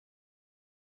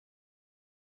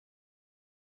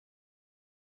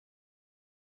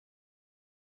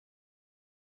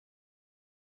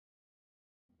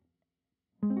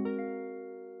In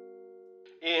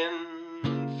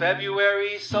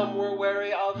February, some were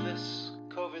wary of this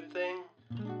COVID thing.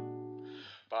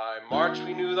 By March,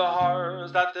 we knew the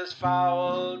horrors that this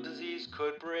foul disease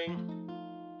could bring.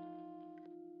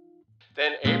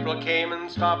 Then April came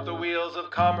and stopped the wheels of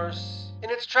commerce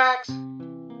in its tracks.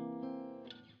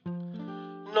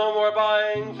 No more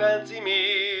buying fancy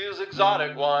meals,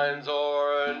 exotic wines,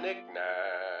 or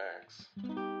knickknacks.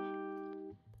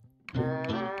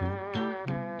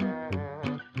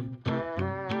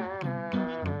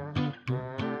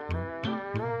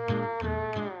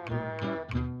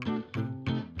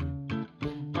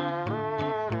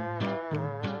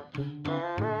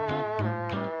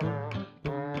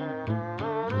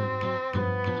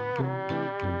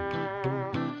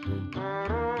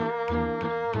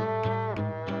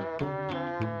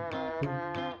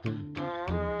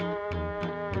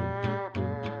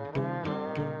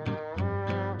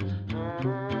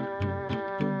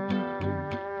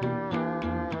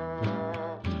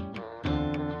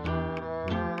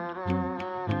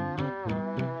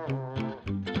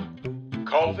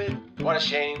 COVID, what a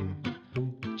shame.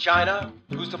 China,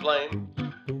 who's to blame?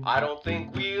 I don't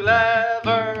think we'll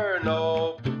ever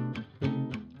know.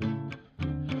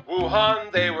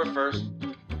 Wuhan, they were first,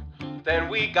 then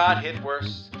we got hit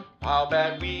worse. How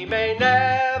bad we may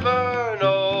never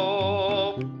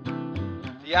know.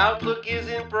 The outlook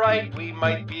isn't bright, we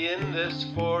might be in this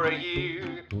for a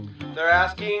year. They're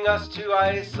asking us to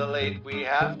isolate, we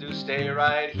have to stay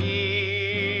right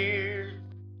here.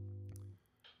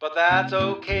 But that's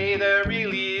okay, there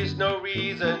really is no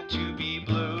reason to be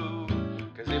blue.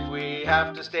 'Cause if we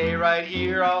have to stay right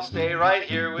here, I'll stay right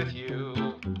here with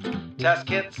you. Test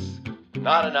kits,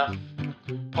 not enough.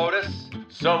 POTUS,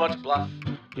 so much bluff.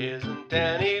 Isn't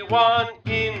anyone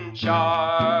in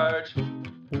charge?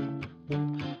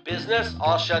 Business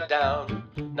all shut down.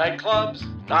 Nightclubs,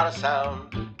 not a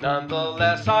sound.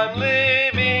 Nonetheless, I'm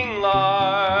living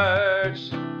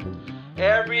large.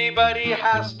 Everybody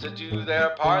has to do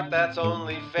their part, that's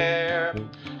only fair.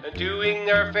 And doing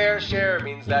their fair share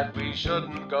means that we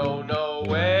shouldn't go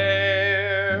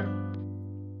nowhere.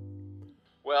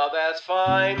 Well, that's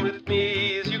fine with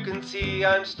me, as you can see,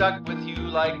 I'm stuck with you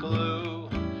like glue.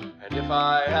 And if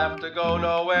I have to go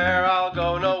nowhere, I'll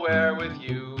go nowhere with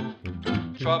you.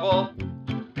 Trouble,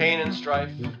 pain and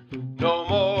strife, no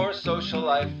more social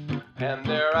life, and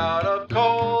they're out of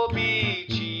Colby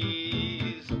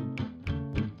cheese.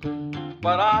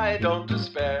 But I don't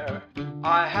despair,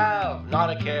 I have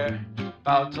not a care,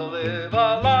 about to live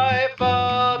a life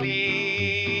of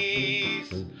ease.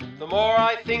 The more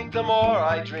I think, the more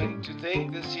I drink, to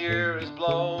think this year is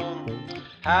blown.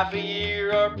 Half a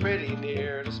year or pretty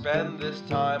near to spend this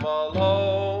time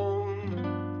alone.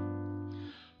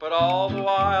 But all the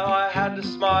while I had to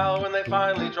smile when they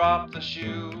finally dropped the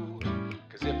shoe.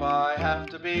 'Cause if I have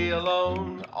to be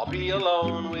alone, I'll be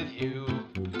alone with you.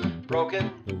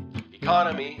 Broken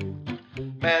economy,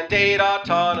 mandate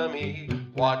autonomy,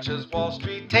 watch as Wall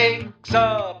Street takes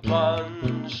a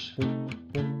plunge.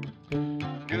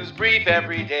 News brief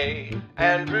every day,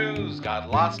 Andrew's got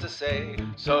lots to say,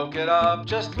 soak it up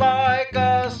just like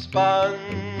a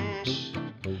sponge.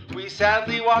 We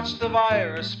sadly watch the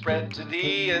virus spread to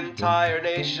the entire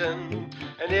nation,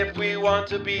 and if we want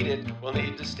to beat it, we'll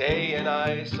need to stay in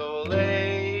isolation.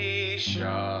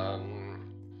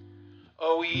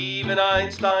 Oh, even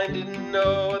Einstein didn't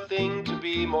know a thing to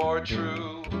be more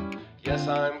true. Yes,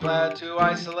 I'm glad to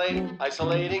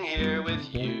isolating here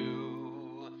with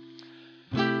you.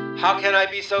 How can I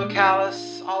be so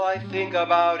callous? All I think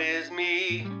about is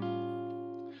me.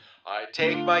 I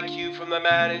take my cue from the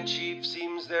man in chief,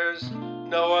 seems there's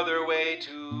no other way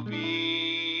to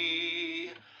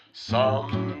be.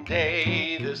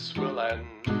 Someday this will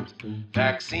end,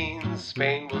 vaccines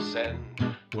Spain will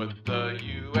send, put the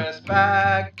US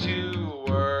back to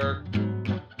work.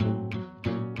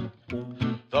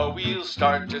 The wheels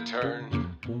start to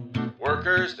turn,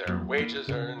 workers their wages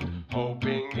earn,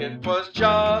 hoping it was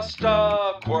just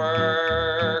a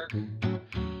quirk.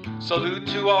 Salute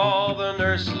to all the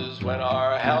nurses when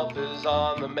our health is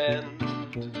on the mend.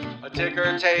 A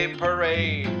ticker tape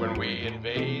parade when we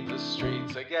invade the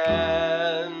streets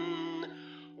again.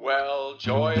 Well,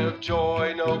 joy of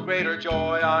joy, no greater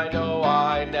joy I know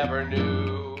I never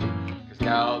knew. 'Cause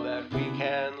now that we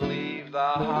can leave the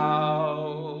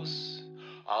house,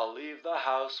 I'll leave the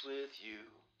house with